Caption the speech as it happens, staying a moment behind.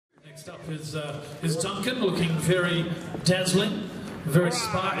Up is Duncan, looking very dazzling, very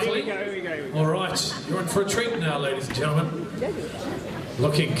sparkly. Here we go. All right, you're in for a treat now, ladies and gentlemen.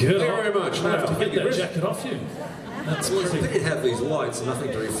 Looking good. Thank you very much. I'll have to get that jacket off you. That's Well, pretty. you have these lights and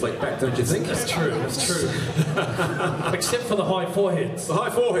nothing to reflect back, don't you think? That's true. That's true. Except for the high foreheads. The high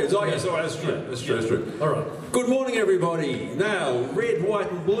foreheads. Oh, yes, all right, that's true. That's true. That's true. All right. Good morning, everybody. Now, red,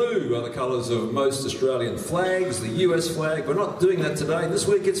 white, and blue are the colours of most Australian flags. The US flag. We're not doing that today. This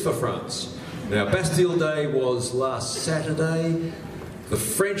week it's for France. Now, Bastille Day was last Saturday. The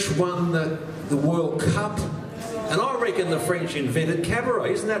French won the World Cup. And I reckon the French invented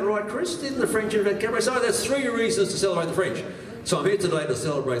cabaret. Isn't that right, Chris? Didn't the French invent cabaret? So that's 3 reasons to celebrate the French. So I'm here today to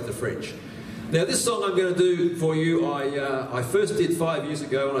celebrate the French. Now, this song I'm going to do for you, I first did 5 years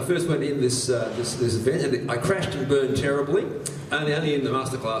ago when I first went in this event, and I crashed and burned terribly, only in the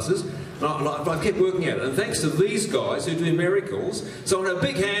masterclasses. And I kept working at it. And thanks to these guys who do miracles, so I want a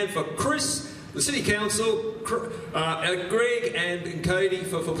big hand for Chris, the City Council, Greg and Cody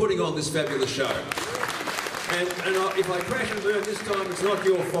for putting on this fabulous show. And if I crash and burn this time, it's not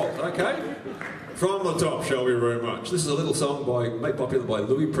your fault, okay? From the top, shall we very much. This is a little song made popular by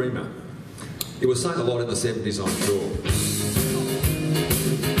Louis Prima. It was sung a lot in the 70s, I'm sure.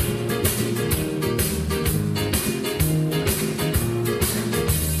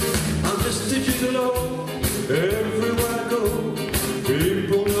 I'm just a gigolo, everywhere I go.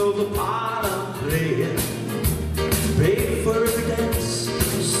 People know the part I'm playing. Pay for every dance,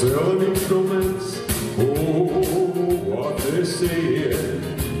 selling instruments. Oh, what they're saying.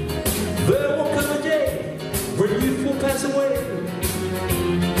 There will come a day when youth will pass away.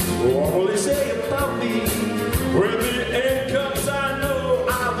 What will they say about me? When the end comes, I know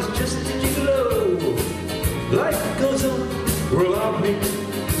I was just a gigolo. Life goes on without me.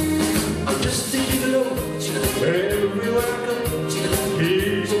 I'm just a gigolo. Everywhere I go,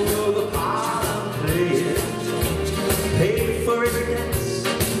 people know the part I'm playing. Pay for every dance,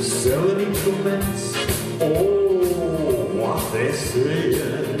 selling instruments. Oh, what they're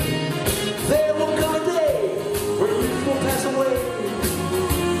saying. There will come a day when youth will pass away.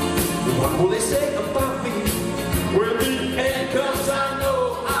 What will they say about me? When the end comes, I know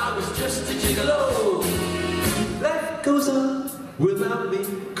I was just a gigolo. Life goes on without me,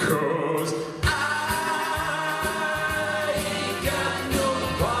 'cause I ain't got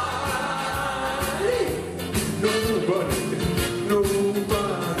nobody. Nobody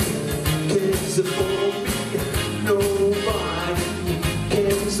cares for me. Nobody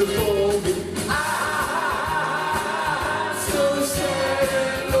cares for me. I'm so sad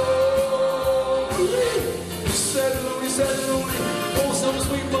and lonely. Sad and lonely. Oh, some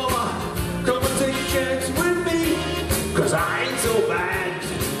sweet mama, come and take a chance with me, 'cause I ain't so bad.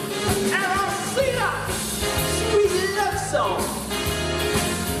 And I'll sing a sweet love song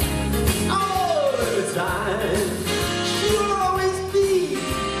all the time. She'll always be,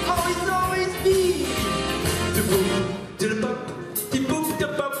 always be.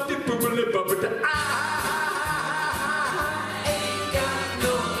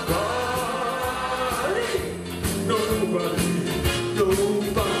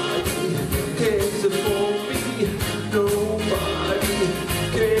 Nobody cares for me. Nobody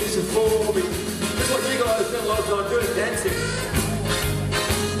cares for me. That's what you guys spend a lot of time doing, dancing.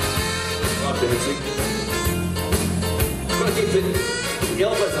 I love dancing. Gotta keep the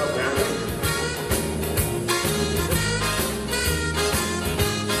elbows up now.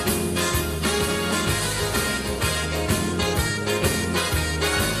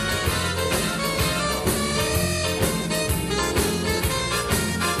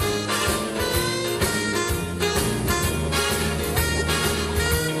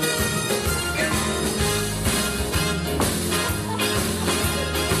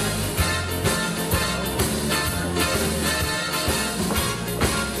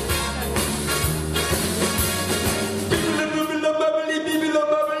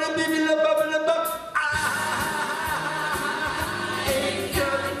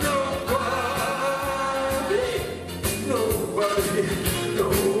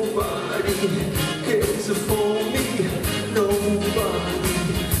 Nobody cares for me. Nobody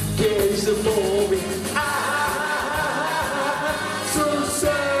cares for me. I'm so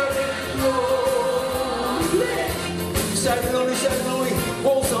sad and lonely. Sad and lonely, sad and lonely.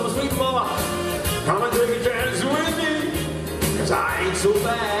 Oh, some sweet mama, come and take a chance with me, 'cause I ain't so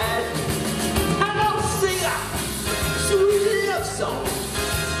bad. And I'll sing a sweet love song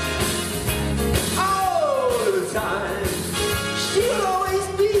all the time. She'll always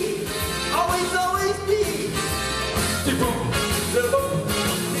be, always be.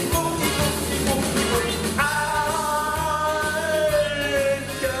 I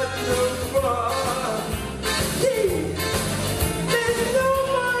ain't got no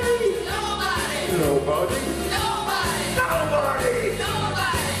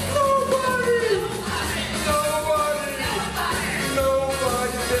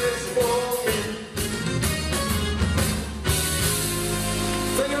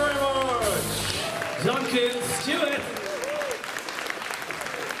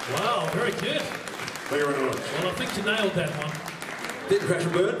Very good. Thank you very much. Well, I think you nailed that one. Didn't crash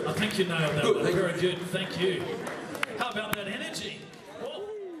and burn? I think you nailed that Good, one. thank you. Very good. Thank you. How about